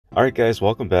Alright guys,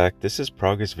 welcome back. This is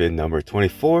progress vid number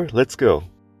 24. Let's go.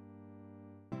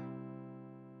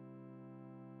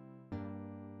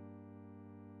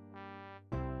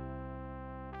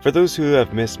 For those who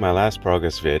have missed my last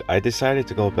progress vid, I decided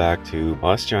to go back to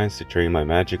boss giants to train my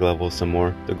magic level some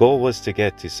more. The goal was to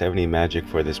get to 70 magic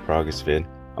for this progress vid.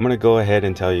 I'm gonna go ahead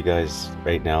and tell you guys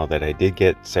right now that I did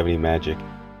get 70 magic.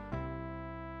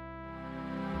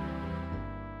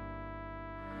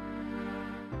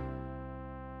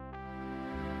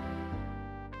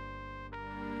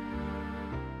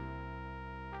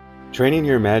 Training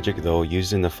your magic though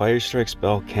using the Fire Strike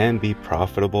spell can be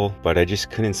profitable, but I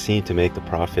just couldn't seem to make the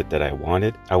profit that I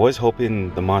wanted. I was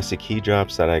hoping the mossy key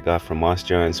drops that I got from Moss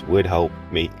Giants would help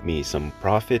make me some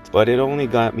profit, but it only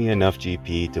got me enough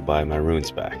GP to buy my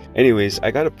runes back. Anyways, I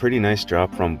got a pretty nice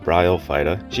drop from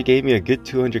Bryophyta. She gave me a good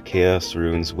 200 chaos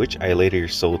runes, which I later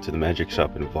sold to the magic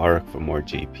shop in Varrock for more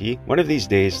GP. One of these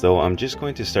days though, I'm just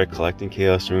going to start collecting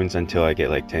chaos runes until I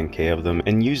get like 10k of them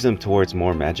and use them towards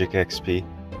more magic XP.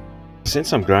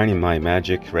 Since I'm grinding my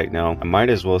magic right now, I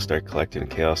might as well start collecting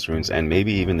chaos runes and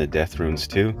maybe even the death runes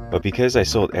too. But because I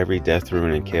sold every death rune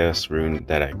and chaos rune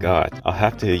that I got, I'll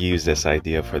have to use this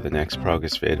idea for the next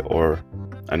progress vid or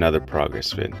another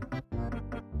progress vid.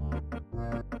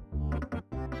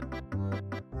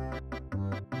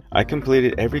 I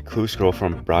completed every clue scroll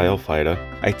from Bryophyta.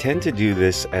 I tend to do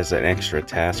this as an extra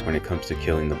task when it comes to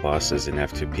killing the bosses in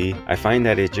F2P. I find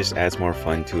that it just adds more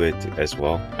fun to it as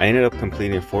well. I ended up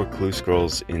completing 4 clue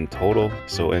scrolls in total,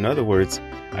 so in other words,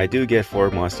 I do get 4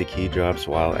 mossy key drops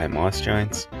while at Moss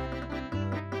Giants.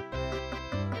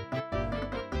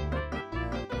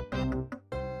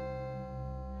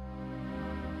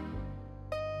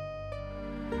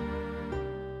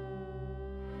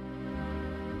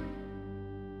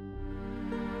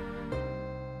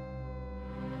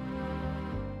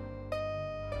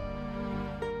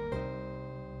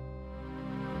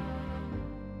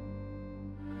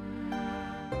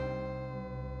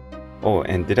 Oh,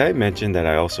 and did I mention that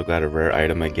I also got a rare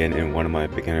item again in one of my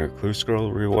beginner clue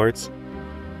scroll rewards?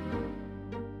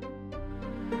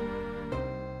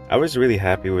 I was really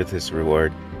happy with this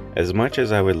reward. As much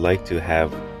as I would like to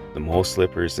have the mole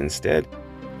slippers instead,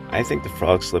 I think the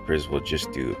frog slippers will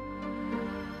just do.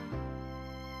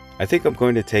 I think I'm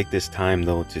going to take this time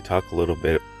though to talk a little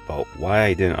bit about why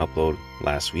I didn't upload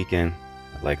last weekend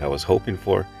like I was hoping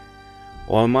for.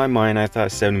 Well, in my mind, I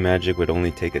thought 70 magic would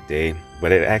only take a day,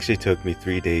 but it actually took me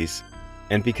 3 days.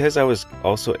 And because I was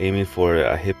also aiming for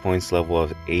a hit points level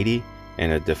of 80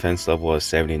 and a defense level of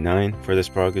 79 for this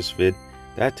progress vid,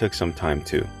 that took some time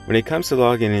too. When it comes to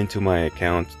logging into my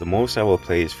account, the most I will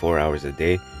play is 4 hours a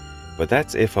day, but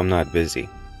that's if I'm not busy.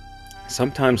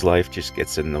 Sometimes life just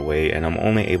gets in the way and I'm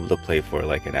only able to play for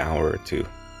like an hour or two.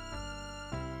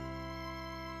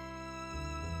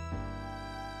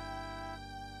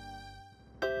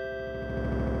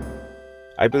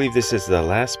 I believe this is the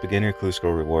last beginner clue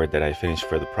scroll reward that I finished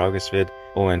for the progress vid.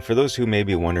 Oh, and for those who may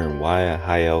be wondering why I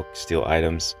high elk steal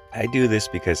items, I do this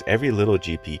because every little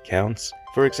GP counts.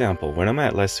 For example, when I'm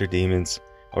at lesser demons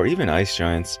or even ice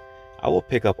giants, I will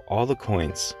pick up all the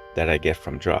coins that I get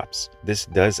from drops. This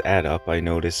does add up, I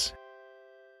notice.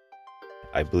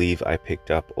 I believe I picked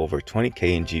up over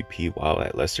 20k in GP while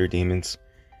at lesser demons.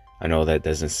 I know that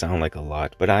doesn't sound like a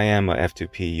lot, but I am a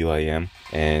F2P UIM,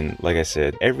 and like I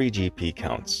said, every GP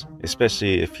counts,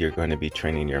 especially if you're going to be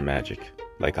training your magic,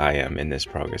 like I am in this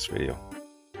progress video.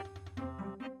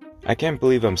 I can't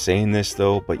believe I'm saying this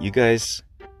though, but you guys,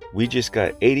 we just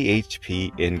got 80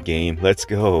 HP in game. Let's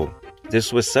go!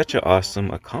 This was such an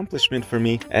awesome accomplishment for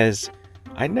me, as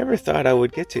I never thought I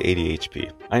would get to 80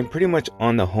 HP. I'm pretty much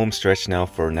on the home stretch now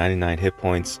for 99 hit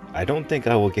points. I don't think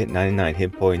I will get 99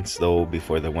 hit points though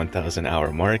before the 1000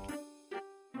 hour mark.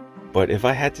 But if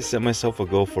I had to set myself a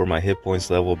goal for my hit points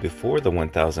level before the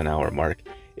 1000 hour mark,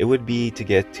 it would be to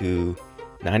get to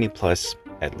 90 plus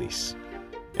at least.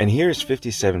 And here's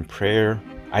 57 prayer.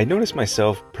 I noticed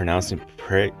myself pronouncing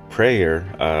prayer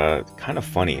kind of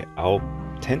funny. I'll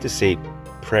tend to say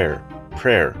prayer.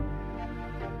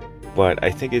 But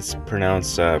I think it's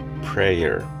pronounced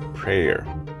prayer.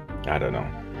 I don't know.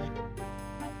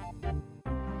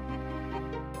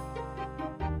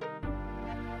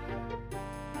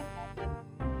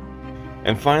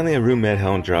 And finally, a Rune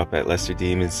Medhelm drop at Lesser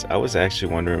Demons. I was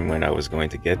actually wondering when I was going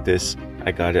to get this.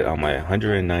 I got it on my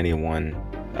 191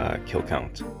 kill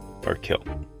count, or kill.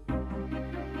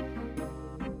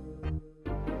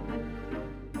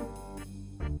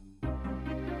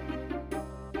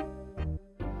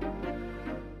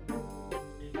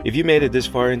 If you made it this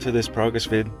far into this progress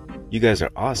vid, You guys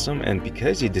are awesome, and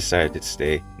because you decided to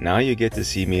stay, now you get to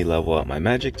see me level up my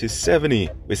magic to 70.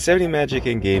 With 70 magic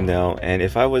in game now, and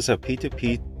if I was a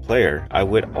P2P player, I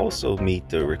would also meet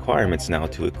the requirements now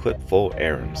to equip full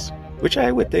ARMs, which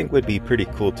I would think would be pretty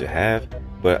cool to have,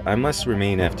 but I must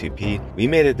remain F2P. We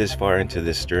made it this far into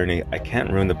this journey, I can't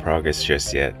ruin the progress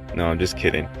just yet. No, I'm just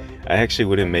kidding. I actually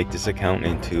wouldn't make this account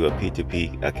into a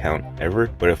P2P account ever,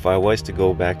 but if I was to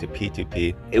go back to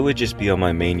P2P, it would just be on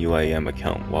my main UIM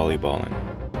account, volleyballing.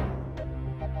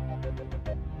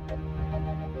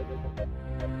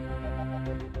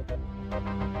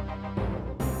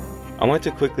 I want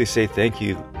to quickly say thank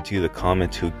you to the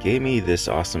comment who gave me this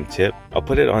awesome tip. I'll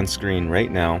put it on screen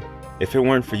right now. If it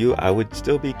weren't for you, I would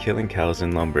still be killing cows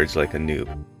and lumberjanes like a noob.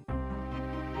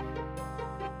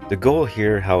 The goal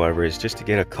here, however, is just to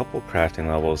get a couple crafting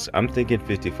levels. I'm thinking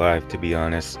 55 to be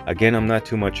honest. Again, I'm not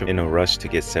too much in a rush to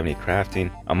get 70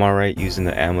 crafting. I'm alright using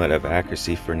the Amulet of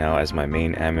Accuracy for now as my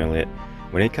main amulet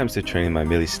when it comes to training my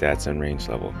melee stats and range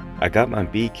level. I got my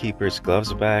beekeeper's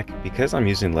gloves back. Because I'm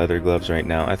using leather gloves right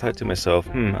now, I thought to myself,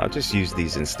 I'll just use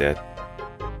these instead.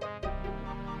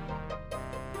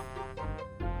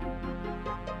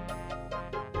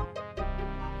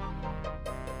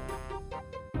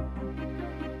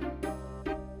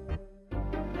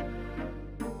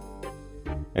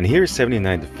 And here's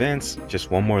 79 defense, just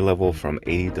one more level from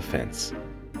 80 defense.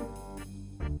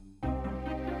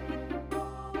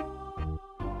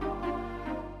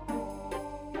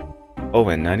 Oh,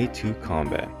 and 92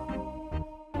 combat.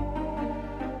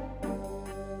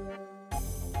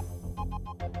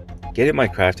 Getting my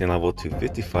crafting level to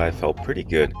 55 felt pretty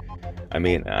good. I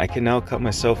mean, I can now cut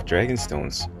myself dragon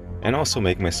stones, and also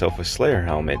make myself a Slayer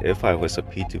helmet if I was a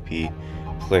P2P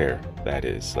player, that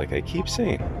is, like I keep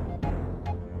saying.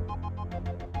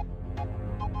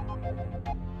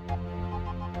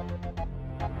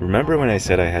 Remember when I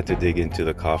said I had to dig into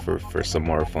the coffer for some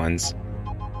more funds?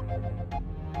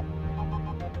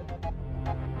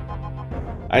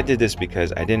 I did this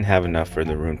because I didn't have enough for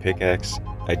the rune pickaxe.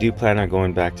 I do plan on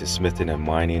going back to smithing and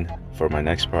mining for my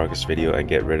next progress video and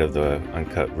get rid of the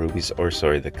uncut rubies, or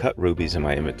sorry, the cut rubies in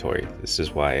my inventory. This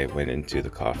is why I went into the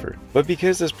coffer. But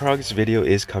because this progress video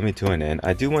is coming to an end,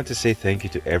 I do want to say thank you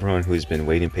to everyone who's been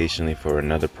waiting patiently for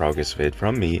another progress vid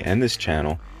from me and this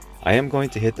channel. I am going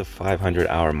to hit the 500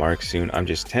 hour mark soon. I'm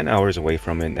just 10 hours away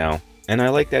from it now. And I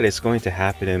like that it's going to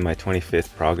happen in my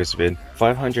 25th progress vid.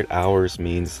 500 hours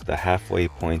means the halfway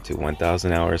point to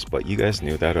 1000 hours, but you guys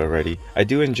knew that already. I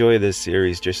do enjoy this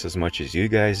series just as much as you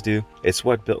guys do. It's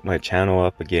what built my channel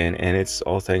up again, and it's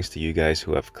all thanks to you guys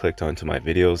who have clicked onto my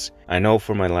videos. I know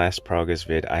for my last progress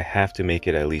vid, I have to make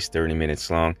it at least 30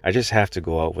 minutes long. I just have to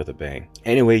go out with a bang.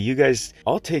 Anyway, you guys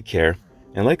all take care.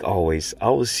 And like always, I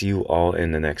will see you all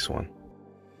in the next one.